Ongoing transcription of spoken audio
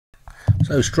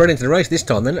So straight into the race this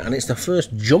time then, and it's the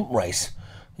first jump race.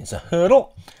 It's a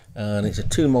hurdle, and it's a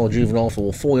 2 mile juvenile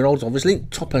for 4-year-olds, obviously.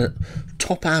 Top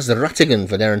as Rattigan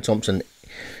for Darren Thompson.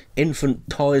 Infant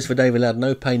Ties for David Ladd.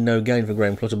 No Pain, No Gain for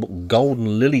Graham Clutterbuck.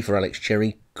 Golden Lily for Alex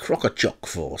Cherry. Crocker-Chock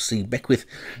for C. Beckwith.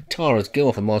 Tara's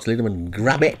Girl for Martin Liederman.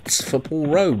 Grabettes for Paul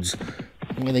Rhodes.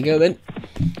 There they go then.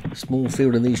 Small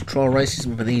field in these trial races,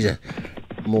 but these are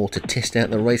more to test out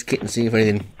the race kit and see if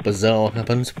anything bizarre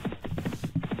happens.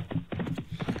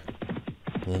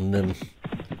 And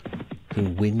who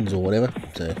wins or whatever.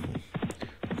 So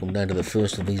come down to the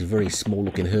first of these very small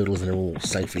looking hurdles, and they're all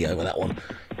safely over that one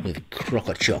with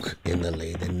Crocker-Chock in the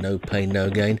lead. Then No Pain, No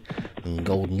Gain and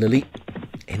Golden Lily.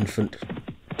 Infant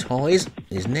Ties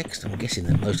is next. I'm guessing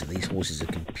that most of these horses are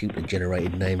computer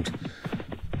generated names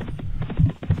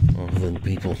rather than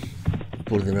people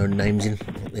putting their own names in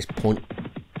at this point.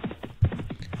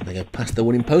 They go past the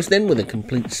winning post then with a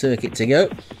complete circuit to go,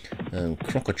 and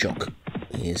Crocker-Chock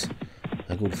is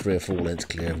a good 3 or 4 lengths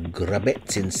clear of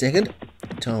Grabettes in second.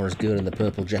 Tara's Girl in the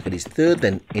purple jacket is third,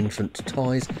 then Infant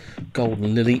Ties,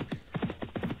 Golden Lily,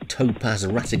 Topaz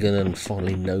Rattigan, and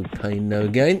finally No Pain, No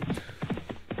Gain.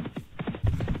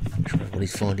 I'm sure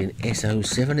everybody's finding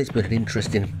SO7. It's been an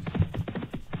interesting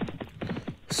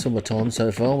summertime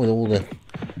so far with all the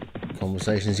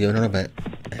conversations going on about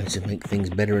how to make things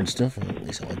better and stuff. I think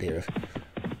this idea of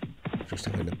just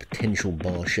having a potential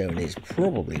bar showing is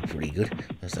probably pretty good.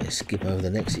 As they skip over the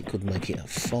next, it could make it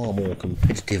far more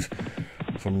competitive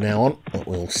from now on, but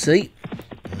we'll see.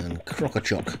 And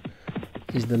Crocker-Chock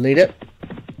is the leader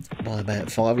by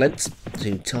about 5 lengths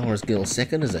to Tara's Girl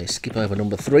second as they skip over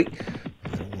number 3.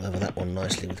 And they're all over that one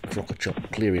nicely with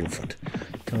Crocker-Chock clear in front.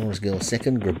 Tara's Girl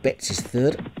second, Grabettes is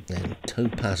third, and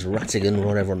Topaz Rattigan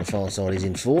right over on the far side is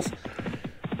in fourth,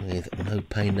 with No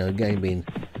Pain, No Gain being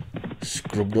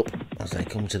scrubbed up as they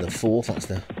come to the fourth. That's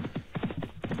the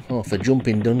half the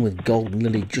jumping done with Golden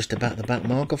Lily just about the back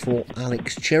marker for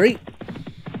Alex Cherry.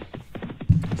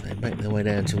 As they make their way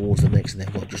down towards the next,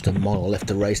 they've got just a mile left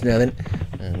to race now then,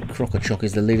 and Crocker-Chock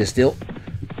is the leader still.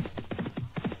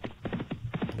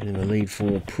 Been in the lead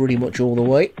for pretty much all the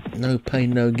way. No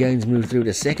Pain, No Gains moved through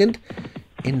to second.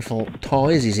 Infant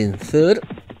Ties is in third.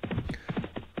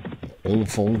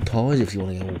 Enfant Ties if you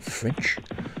want to go all French.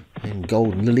 And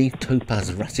Golden Lily,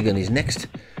 Topaz Rattigan is next.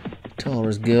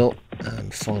 Tara's Girl,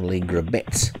 and finally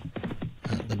Grabettes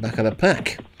at the back of the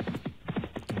pack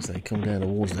as they come down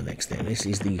towards the next then. This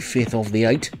is the 5th of the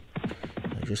 8.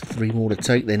 Just 3 more to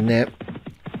take then now.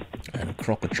 And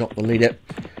Crocker-Chock the leader.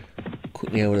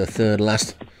 Quickly over the third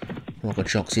last.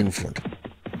 Crocker-Chock's in front.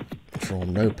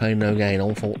 From No Pain, No Gain,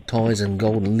 Enfant Ties and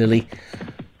Golden Lily.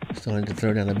 Starting to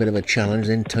throw down a bit of a challenge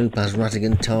then. Topaz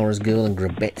Rattigan, Tara's Girl and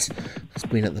Grabettes has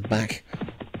been at the back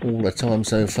all the time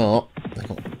so far. They've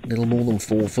got a little more than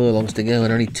 4 furlongs to go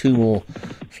and only 2 more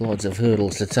flights of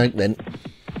hurdles to take then.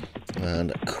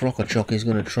 And Crocker-Chock is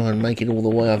going to try and make it all the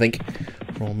way, I think.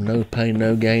 From No Pain,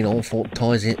 No Gain, Enfant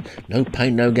Ties it. No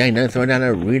Pain, No Gain. Now throwing down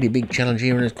a really big challenge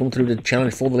here and has come through the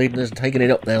challenge for the lead and has taken it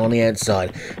up now on the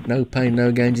outside. No Pain,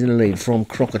 No Gains in the lead from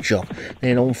Crocker-Chock.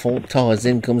 Then Enfant Ties.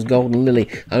 Then comes Golden Lily.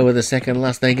 Over the second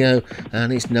last they go.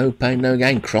 And it's No Pain, No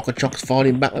Gain. Crocker-Chock's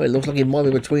fighting back. It looks like it might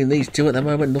be between these two at the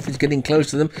moment. Nothing's getting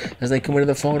close to them as they come into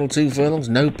the final 2 furlongs.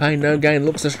 No Pain, No Gain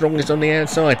looks the strongest on the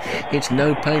outside. It's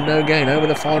No Pain, No Gain over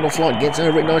the final flight. Gets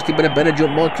over it nicely, but a better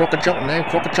jump by Crocker-Chock. Now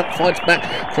Crocker-Chock fights back.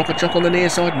 Crocker-Chock on the near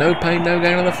side, No Pain, No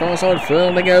Gain on the far side,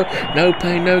 furlong to go, No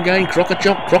Pain, No Gain,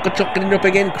 Crocker-Chock getting up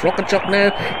again, Crocker-Chock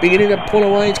now beginning to pull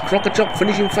away, it's Crocker-Chock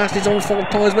finishing fast, it's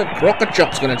Enfant Ties, but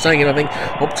Crocker-Chock's going to take it, I think,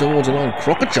 up towards the line.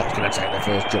 Crocker-Chock's going to take the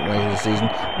first jump race of the season,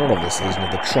 not of the season,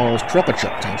 of the trials.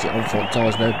 Crocker-Chock takes it, Enfant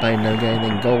Ties, No Pain, No Gain,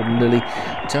 then Golden Lily.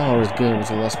 Tara's Girl was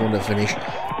the last one to finish,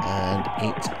 and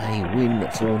it's a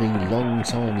win for the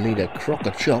long-time leader,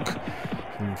 Crocker-Chock,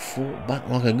 who fought back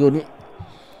like a good one.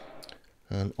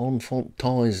 And Enfant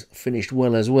Ties finished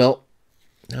well as well.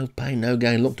 No Pain, No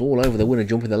Gain looked all over the winner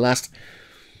jump in the last.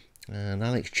 And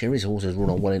Alex Cherry's horse has run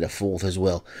on well into 4th as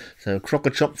well. So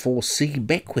Crocker-Chock for C.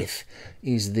 Beckwith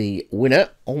is the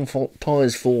winner. Enfant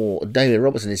Ties for David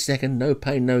Robertson is second. No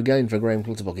Pain, No Gain for Graham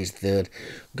Clutterbuck is third.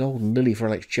 Golden Lily for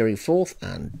Alex Cherry 4th.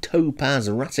 And Topaz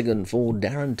Rattigan for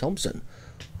Darren Thompson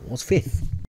was 5th.